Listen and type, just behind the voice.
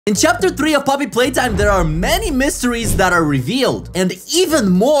In chapter 3 of Poppy Playtime, there are many mysteries that are revealed, and even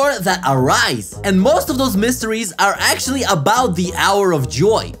more that arise. And most of those mysteries are actually about the Hour of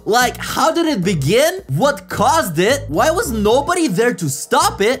Joy. Like, how did it begin? What caused it? Why was nobody there to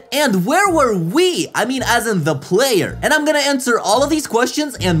stop it? And where were we? I mean, as in the player. And I'm gonna answer all of these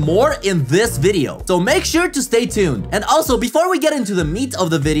questions and more in this video. So make sure to stay tuned. And also, before we get into the meat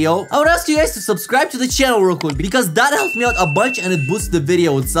of the video, I would ask you guys to subscribe to the channel real quick, because that helps me out a bunch and it boosts the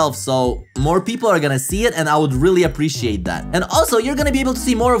video itself, so more people are gonna see it and I would really appreciate that. And also, you're gonna be able to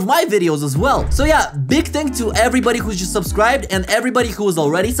see more of my videos as well. So yeah, big thank to everybody who's just subscribed and everybody who is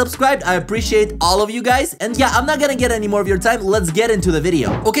already subscribed. I appreciate all of you guys. And yeah, I'm not gonna get any more of your time. Let's get into the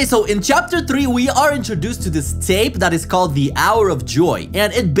video. Okay, so in chapter 3, we are introduced to this tape that is called the Hour of Joy.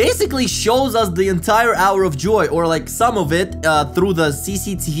 And it basically shows us the entire Hour of Joy, or like some of it, through the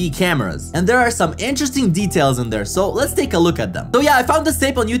CCTV cameras. And there are some interesting details in there, so let's take a look at them. So yeah, I found this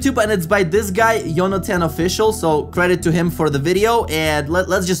tape on YouTube and it's by this guy, Jonathan Official, so credit to him for the video, and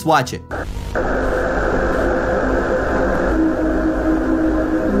let's just watch it.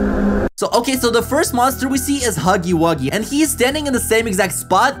 So, okay, so the first monster we see is Huggy Wuggy, and he is standing in the same exact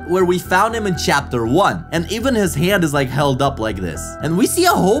spot where we found him in chapter 1. And even his hand is like held up like this. And we see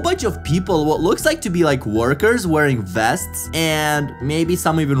a whole bunch of people, what looks like to be like workers wearing vests, and maybe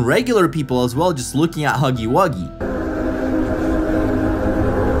some even regular people as well, just looking at Huggy Wuggy.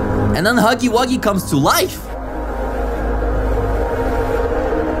 And then Huggy Wuggy comes to life.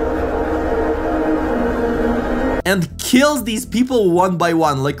 And kills these people one by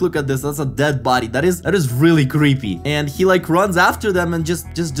one. Like, look at this, that's a dead body. That is really creepy. And he like runs after them and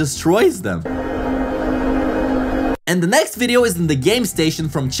just destroys them. And the next video is in the game station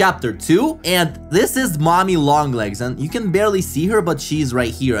from chapter 2, and this is Mommy Longlegs, and you can barely see her, but she's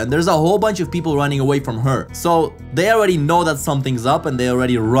right here, and there's a whole bunch of people running away from her. So they already know that something's up and they're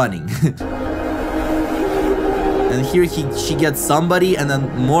already running. And here she gets somebody and then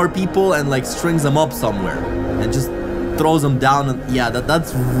more people and like strings them up somewhere and just throws them down, and yeah,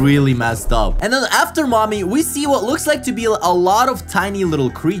 that's really messed up. And then after Mommy, we see what looks like to be a lot of tiny little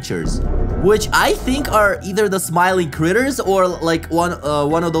creatures, which I think are either the smiling critters or like one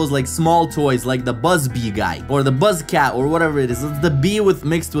of those like small toys, like the Buzz Bee guy or the Buzz Cat or whatever it is. It's the bee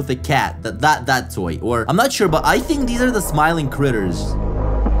mixed with a cat, that toy, or I'm not sure, but I think these are the smiling critters.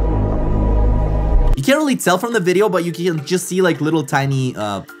 You can't really tell from the video, but you can just see like little tiny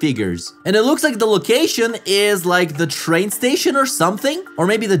figures. And it looks like the location is like the train station or something, or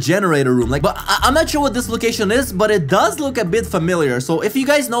maybe the generator room. Like, but I'm not sure what this location is, but it does look a bit familiar. So if you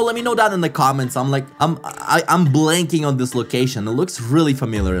guys know, let me know down in the comments. I'm blanking on this location. It looks really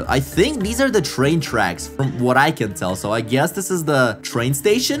familiar. I think these are the train tracks from what I can tell. So I guess this is the train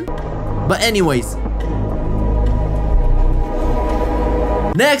station. But anyways,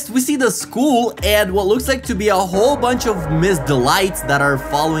 next, we see the school and what looks like to be a whole bunch of Miss Delights that are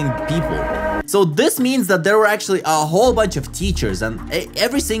following people. So this means that there were actually a whole bunch of teachers, and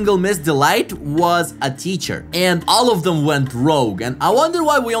every single Miss Delight was a teacher, and all of them went rogue. And I wonder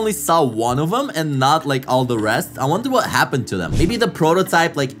why we only saw one of them and not like all the rest. I wonder what happened to them. Maybe the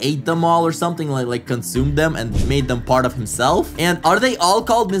prototype like ate them all or something, like consumed them and made them part of himself. And are they all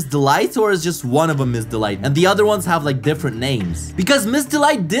called Miss Delight, or is just one of them Miss Delight and the other ones have like different names? Because Miss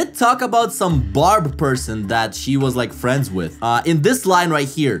Delight did talk about some Barb person that she was like friends with. In this line right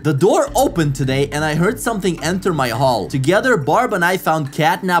here, the door opened today and I heard something enter my hall. Together, Barb and I found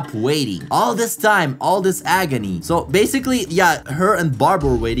Catnap waiting. All this time, all this agony. So basically, yeah, her and Barb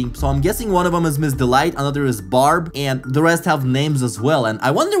were waiting. So I'm guessing one of them is Miss Delight, another is Barb, and the rest have names as well. And I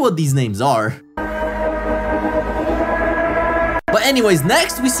wonder what these names are. But anyways,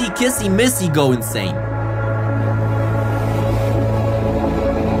 next we see Kissy Missy go insane.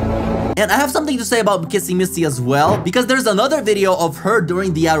 And I have something to say about Kissy Missy as well, because there's another video of her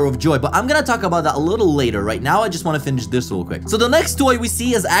during the Hour of Joy, but I'm gonna talk about that a little later. Right now, I just want to finish this real quick. So the next toy we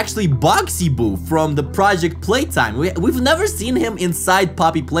see is actually Boxy Boo from the Project Playtime. We've never seen him inside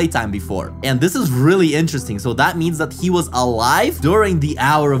Poppy Playtime before, and this is really interesting. So that means that he was alive during the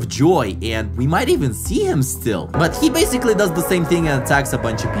Hour of Joy, and we might even see him still. But he basically does the same thing and attacks a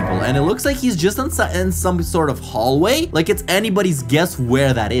bunch of people, and it looks like he's just in some sort of hallway. Like, it's anybody's guess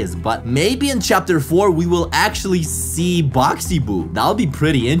where that is, but maybe in chapter 4 we will actually see Boxy Boo. That'll be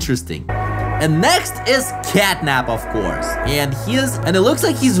pretty interesting. And next is Catnap, of course. And it looks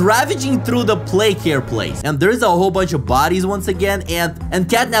like he's ravaging through the play care place. And there's a whole bunch of bodies once again. And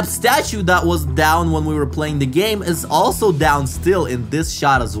Catnap's statue that was down when we were playing the game is also down still in this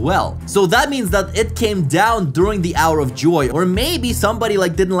shot as well. So that means that it came down during the Hour of Joy. Or maybe somebody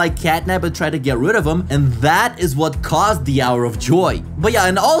like didn't like Catnap and tried to get rid of him. And that is what caused the Hour of Joy. But yeah,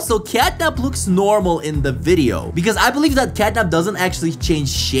 and also Catnap looks normal in the video. Because I believe that Catnap doesn't actually change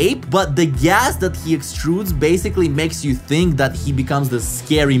shape. But the gas that he extrudes basically makes you think that he becomes this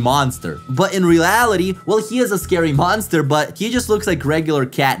scary monster. But in reality, well, he is a scary monster, but he just looks like regular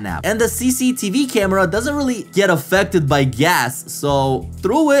Catnap. And the CCTV camera doesn't really get affected by gas, so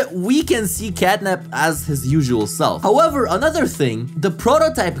through it, we can see Catnap as his usual self. However, another thing, the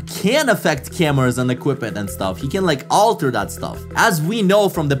prototype can affect cameras and equipment and stuff. He can like alter that stuff, as we know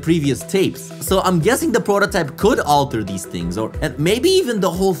from the previous tapes. So I'm guessing the prototype could alter these things, and maybe even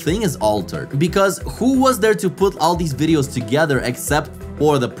the whole thing is altered. Because who was there to put all these videos together except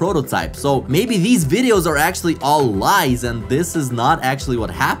for the prototype? So maybe these videos are actually all lies and this is not actually what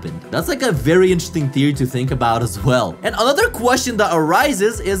happened. That's like a very interesting theory to think about as well. And another question that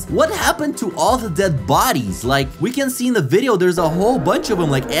arises is what happened to all the dead bodies? Like we can see in the video there's a whole bunch of them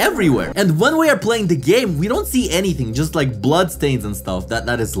like everywhere. And when we are playing the game, we don't see anything, just like blood stains and stuff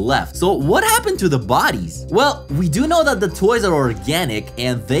that is left. So what happened to the bodies? Well, we do know that the toys are organic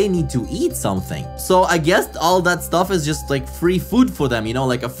and they need to eat something. So I guess all that stuff is just like free food for them, you know,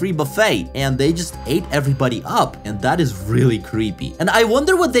 like a free buffet, and they just ate everybody up, and that is really creepy. And I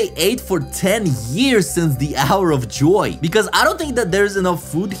wonder what they ate for 10 years since the Hour of Joy, because I don't think that there's enough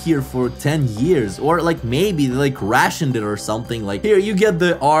food here for 10 years, or like maybe they like rationed it or something, like here you get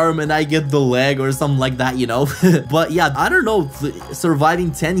the arm and I get the leg or something like that, you know. But yeah, I don't know,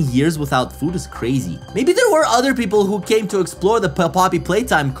 surviving 10 years without food is crazy. Maybe there were other people who came to explore the Poppy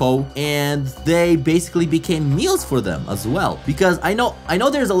Playtime Co, and they basically became meals for them as well, because I know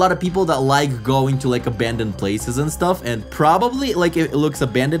there's a lot of people that like going to like abandoned places and stuff, and probably like it looks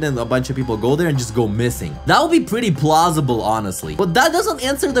abandoned and a bunch of people go there and just go missing. That would be pretty plausible, honestly. But that doesn't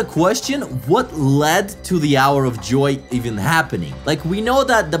answer the question, what led to the Hour of Joy even happening? Like we know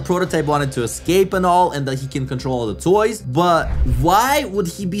that the prototype wanted to escape and all, and that he can control all the toys, but why would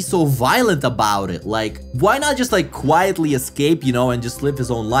he be so violent about it? Like why not just like quietly escape, you know, and just live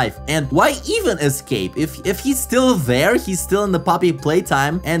his own life? And why even escape? If he's still there, he's still in the Poppy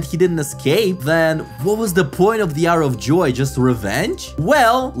Playtime and he didn't escape, then what was the point of the Hour of Joy? Just revenge?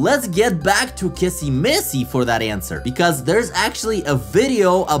 Well, let's get back to Kissy Missy for that answer, because there's actually a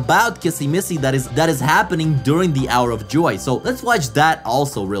video about Kissy Missy that is happening during the Hour of Joy. So let's watch that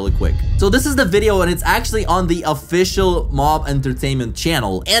also really quick. So this is the video and it's actually on the official Mob Entertainment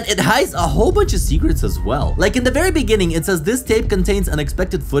channel, and it hides a whole bunch of secrets as well. Like in the very beginning, it says this tape contains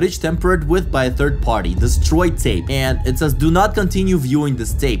unexpected footage tampered with by a third party, destroyed tape, and it says do not continue viewing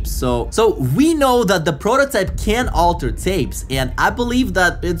this tape. So we know that the prototype can alter tapes, and I believe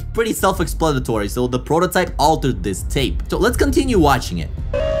that it's pretty self-explanatory. So the prototype altered this tape. So let's continue watching it.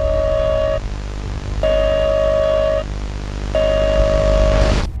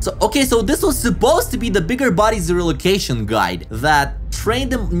 So, okay, so this was supposed to be the Bigger Bodies relocation guide that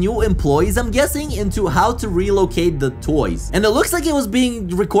trained the new employees, I'm guessing, into how to relocate the toys. And it looks like it was being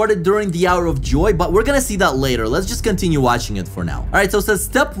recorded during the Hour of Joy, but we're gonna see that later. Let's just continue watching it for now. All right, so it says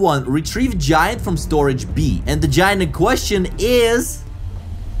step 1, retrieve giant from storage B. And the giant in question is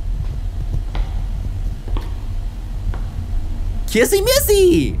Kissy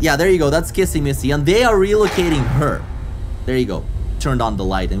Missy. Yeah, there you go. That's Kissy Missy, and they are relocating her. There you go. Turned on the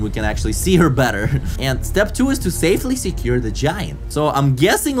light and we can actually see her better. And step 2 is to safely secure the giant. So I'm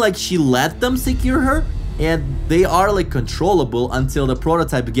guessing like she let them secure her, and they are like controllable until the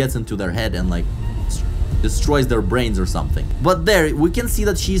prototype gets into their head and like destroys their brains or something. But there we can see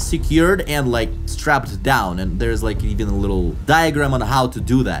that she's secured and like strapped down, and there's like even a little diagram on how to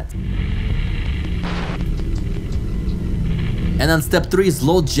do that. And then step 3 is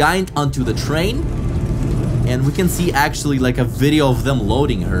load giant onto the train. And we can see actually like a video of them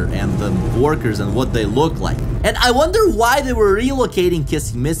loading her and the workers and what they look like. And I wonder why they were relocating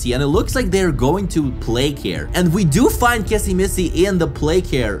Kissy Missy, and it looks like they're going to play care. And we do find Kissy Missy in the play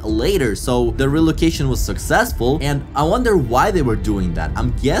care later, so the relocation was successful. And I wonder why they were doing that.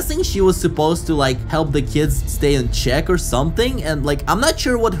 I'm guessing she was supposed to like help the kids stay in check or something, and like I'm not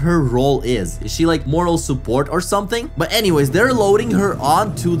sure what her role is. Is she like moral support or something? But anyways, they're loading her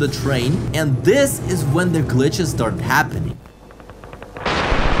onto the train, and this is when the glitches start happening.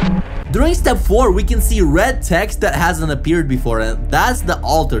 During step 4, we can see red text that hasn't appeared before, and that's the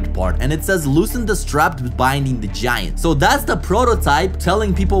altered part, and it says loosen the straps binding the giant. So that's the prototype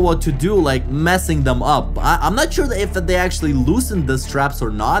telling people what to do, like messing them up. I'm not sure if they actually loosened the straps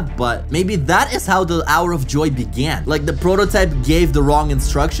or not, but maybe that is how the Hour of Joy began. Like the prototype gave the wrong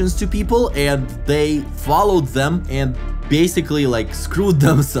instructions to people and they followed them and basically like screwed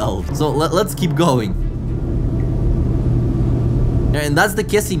themselves. So let's keep going. And that's the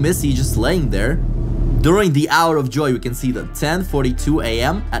Kissy Missy just laying there. During the Hour of Joy, we can see the 10:42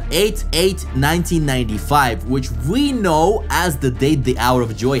 a.m. at 8/8/1995, which we know as the date the Hour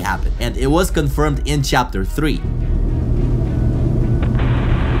of Joy happened, and it was confirmed in chapter 3.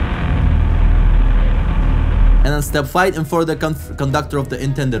 And then step 5, and for the conductor of the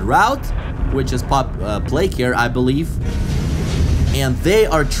intended route, which is Playcare, I believe, and they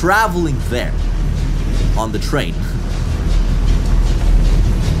are traveling there on the train.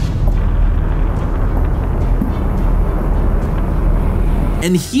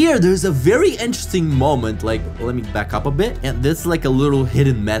 And here, there's a very interesting moment, like, let me back up a bit, and this is like a little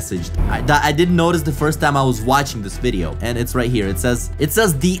hidden message. I didn't notice the first time I was watching this video, and it's right here. It says,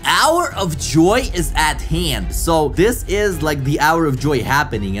 the Hour of Joy is at hand. So this is like the Hour of Joy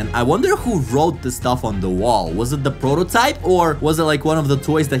happening, and I wonder who wrote this stuff on the wall. Was it the prototype, or was it like one of the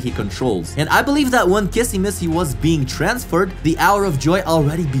toys that he controls? And I believe that when Kissy Missy was being transferred, the Hour of Joy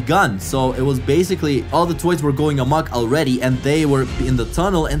already begun. So it was basically, all the toys were going amok already, and they were in the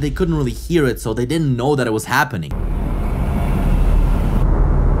tunnel and they couldn't really hear it, so they didn't know that it was happening.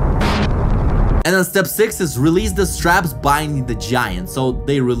 And then step 6 is release the straps binding the giant. So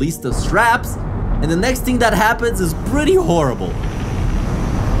they release the straps, and the next thing that happens is pretty horrible.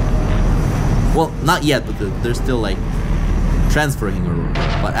 Well, not yet, but they're still like transferring her.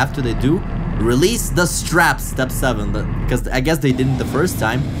 But after they do, release the straps, step 7, because I guess they didn't the first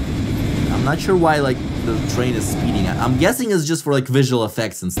time. I'm not sure why like the train is speeding. I'm guessing it's just for like visual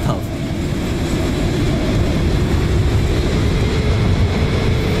effects and stuff.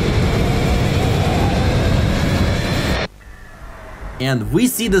 And we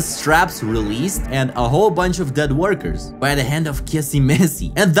see the straps released and a whole bunch of dead workers by the hand of Kissy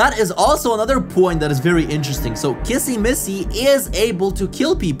Missy. And that is also another point that is very interesting. So Kissy Missy is able to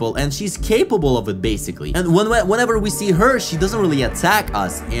kill people, and she's capable of it basically. And whenever we see her, she doesn't really attack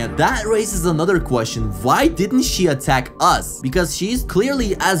us. And that raises another question. Why didn't she attack us? Because she's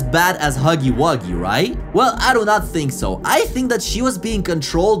clearly as bad as Huggy Wuggy, right? Well, I do not think so. I think that she was being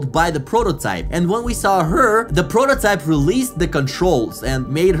controlled by the prototype. And when we saw her, the prototype released the control and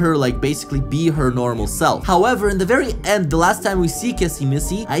made her like basically be her normal self. However, in the very end, the last time we see Kissy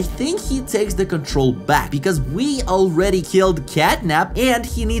Missy, I think he takes the control back because we already killed Catnap and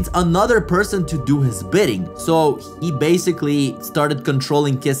he needs another person to do his bidding. So he basically started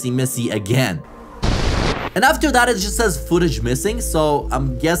controlling Kissy Missy again. And after that, it just says footage missing, so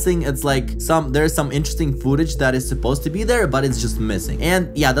I'm guessing it's like there's some interesting footage that is supposed to be there, but it's just missing.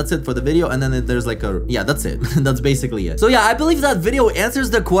 And yeah, that's it for the video. And then there's like yeah, that's it. That's basically it. So yeah, I believe that video answers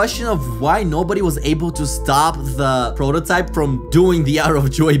the question of why nobody was able to stop the prototype from doing the Hour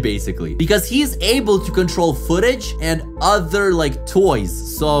of Joy basically. Because he's able to control footage and other like toys.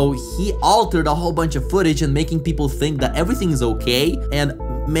 So he altered a whole bunch of footage and making people think that everything is okay, and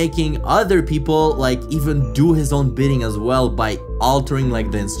making other people like even do his own bidding as well by altering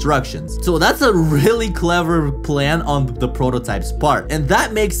like the instructions. So that's a really clever plan on the prototype's part, and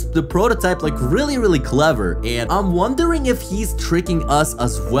that makes the prototype like really clever. And I'm wondering if he's tricking us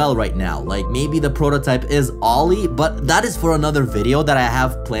as well right now. Like maybe the prototype is Ollie, but that is for another video that I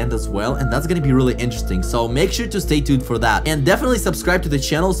have planned as well, and that's gonna be really interesting. So make sure to stay tuned for that, and definitely subscribe to the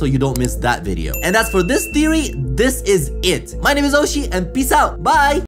channel so you don't miss that video. And as for this theory, this is it. My name is Oshi, and peace out. Bye.